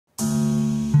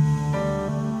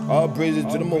All praises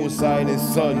to the Most High and His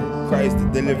Son, Christ the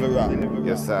Deliverer.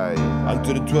 Yes, I. And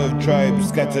to the 12 tribes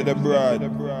scattered abroad,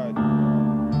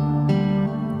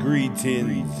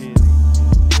 greetings.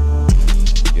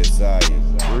 Yes, I.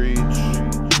 Preach.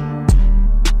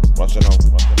 Watch it out.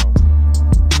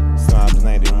 Psalms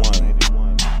 91.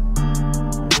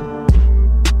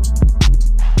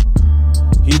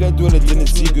 He that dwelleth in the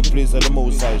secret place of the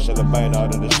Most High shall abide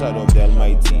under the shadow of the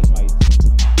Almighty.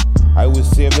 I will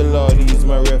save the Lord, He is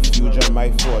my refuge and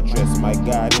my fortress, my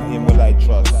God, in Him will I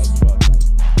trust.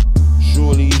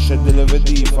 Surely He shall deliver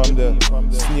thee from the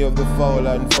snare of the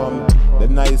fowler and from the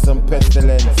noisome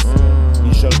pestilence.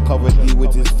 He shall cover thee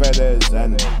with His feathers,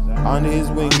 and on His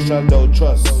wings shalt thou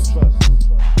trust.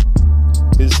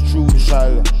 His truth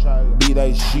shall be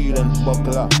thy shield and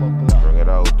buckler. Bring it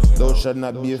out. Thou shalt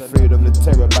not be afraid of the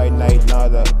terror by night,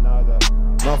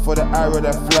 nor for the arrow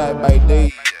that fly by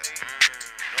day,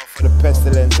 the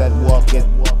pestilence that walketh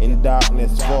in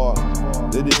darkness, for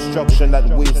the destruction that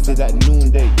wasteth at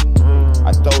noonday.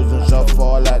 1,000 shall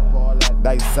fall at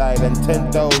thy side, and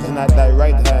 10,000 at thy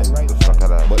right hand,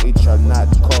 but it shall not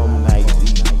come nigh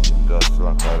thee.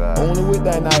 Only with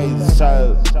thine eyes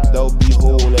shall thou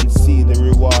behold and see the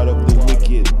reward of the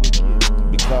wicked,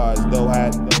 because thou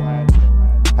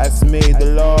hast made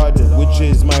the Lord, which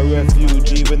is my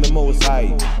refuge, even the Most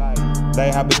High,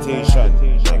 thy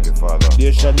habitation. Thank you, Father.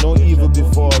 There shall no evil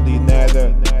befall thee,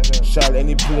 neither shall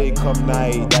any plague come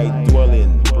nigh thy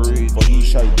dwelling. For He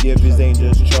shall give His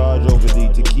angels charge over thee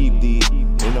to keep thee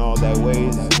in all thy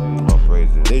ways.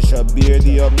 They shall bear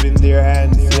thee up in their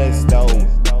hands, lest thou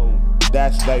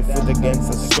dash thy foot against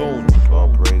a stone.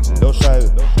 Thou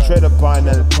shalt tread upon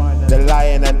the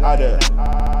lion and adder,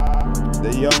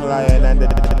 the young lion and the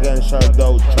dragon shall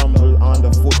thou trample on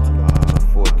the foot.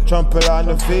 Trample on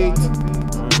the feet,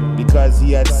 because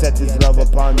He hath set His love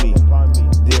upon me.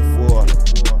 Therefore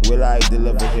will I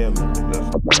deliver him. I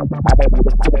will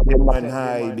set him on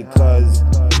high, because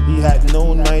he hath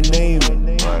known my name.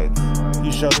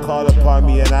 He shall call upon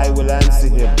me, and I will answer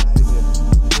him.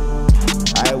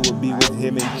 I will be with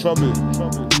him in trouble.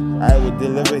 I will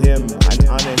deliver him and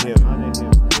honor him.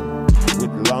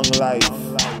 With long life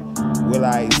will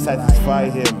I satisfy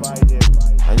him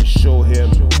and show him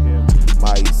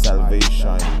my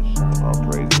salvation. All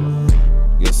praises.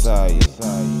 Yes, I.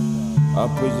 Our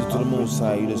praises to the Most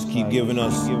High. You just keep giving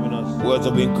us words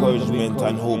of encouragement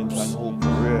and hopes.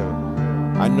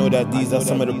 I know that these are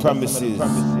some of the promises.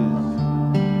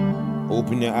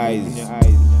 Open your eyes.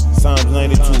 Psalms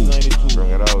 92.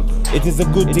 Bring it out. It is a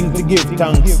good thing to give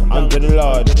thanks unto the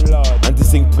Lord, and to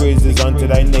sing praises unto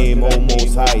thy name, O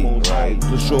Most High,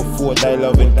 to show forth thy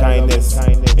love and kindness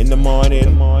in the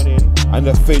morning, and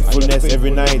the faithfulness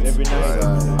every night,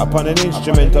 upon an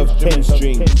instrument of 10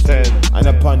 strings, and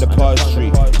upon the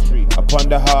psaltery, upon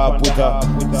the harp with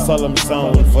a solemn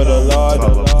sound. For the Lord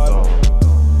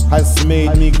has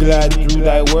made me glad through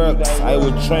thy works. I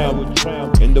will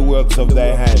triumph in the works of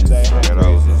thy hands.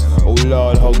 O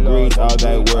Lord, how great are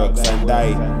thy works, and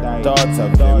thy thoughts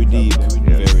are very deep.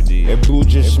 A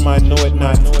brutish man know it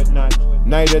not,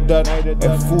 neither doth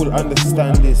a fool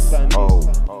understand this.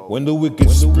 When the wicked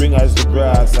spring as the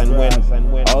grass, and when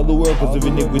all the workers of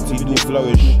iniquity do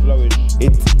flourish,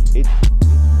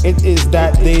 it is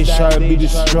that they shall be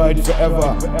destroyed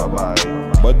forever.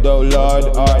 But thou,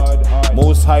 Lord, art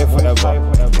most high forever.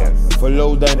 For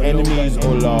lo, thine enemies,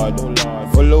 O Lord,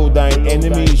 for lo, thine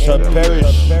enemies shall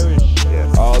perish.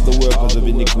 All the workers of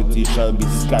iniquity shall be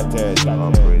scattered.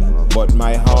 But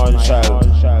my horn shall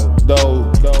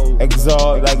thou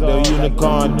exalt like the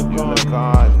unicorn.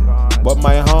 But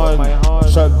my horn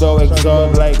shall thou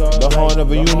exalt like the horn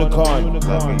of a unicorn.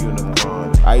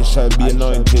 I shall be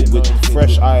anointed with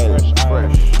fresh oil.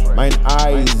 Mine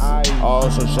eyes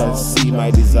also shall see my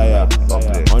desire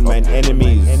on mine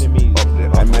enemies,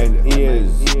 and mine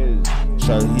ears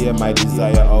shall hear my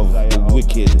desire of the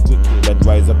wicked that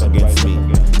rise up against me.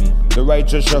 The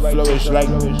righteous shall flourish like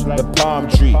the palm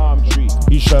tree.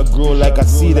 He shall grow like a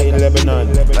cedar in Lebanon.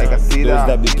 Those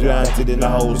that be planted in the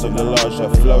house of the Lord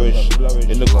shall flourish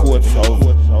in the courts of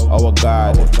our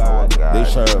God. They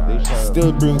shall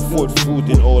still bring forth fruit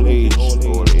in old age.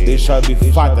 They shall be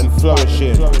fat and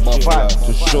flourishing,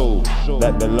 to show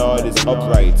that the Lord is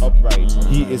upright.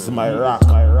 He is my rock,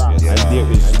 and there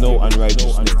is no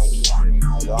unrighteousness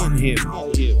in him.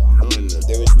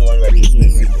 There is no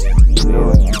unrighteousness in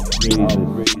him.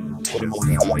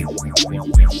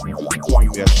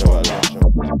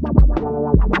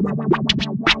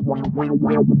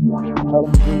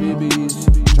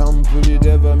 Trample the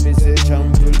devil, me say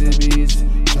trample the beast.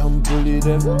 trample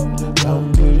them,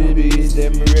 trample the beast.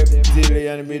 Them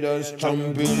reptilian we just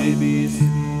trample the beast.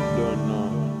 Don't know.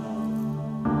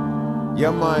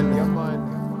 Yeah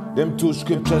man, them two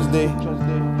scriptures they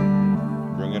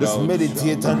Bring it just out.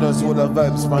 meditate and just what the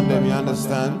vibes from them, you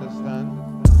understand?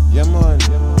 Yeah man.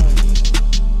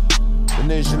 The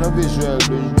nation of Israel,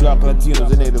 the Black Latinos,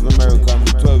 the Native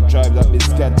Americans, the 12 tribes have been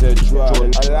scattered throughout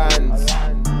our lands.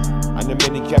 And the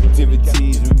many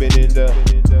captivities, we've been in the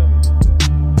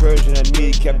Persian and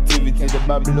Mede captivity, the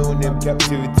Babylonian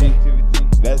captivity,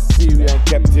 the Syrian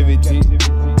captivity,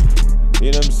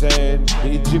 you know what I'm saying,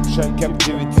 the Egyptian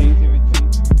captivity,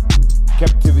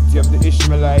 captivity of the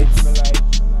Ishmaelites,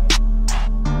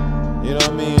 you know what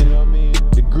I mean,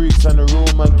 the Greeks and the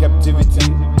Roman captivity,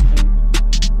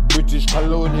 British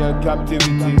colonial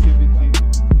captivity,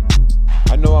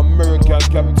 I know American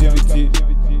captivity.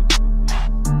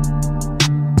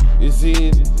 You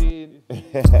see,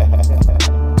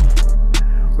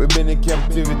 we've been in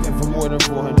captivity for more than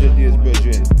 400 years,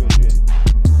 brethren.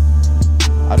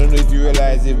 I don't know if you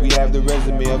realize it, we have the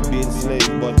resume of being slaves,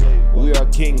 but we are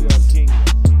kings.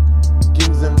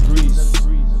 Kings and priests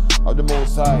of the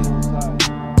Most High.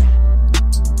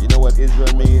 You know what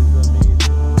Israel means?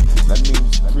 That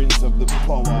means Prince of the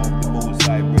Power of the Most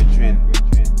High, brethren.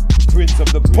 Prince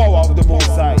of the Power of the Most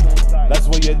High. That's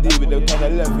what you deal with, the kind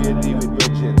of level you deal with,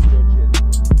 brethren.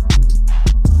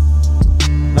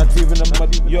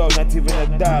 Not even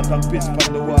a dark and piss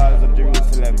upon the walls of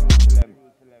Jerusalem.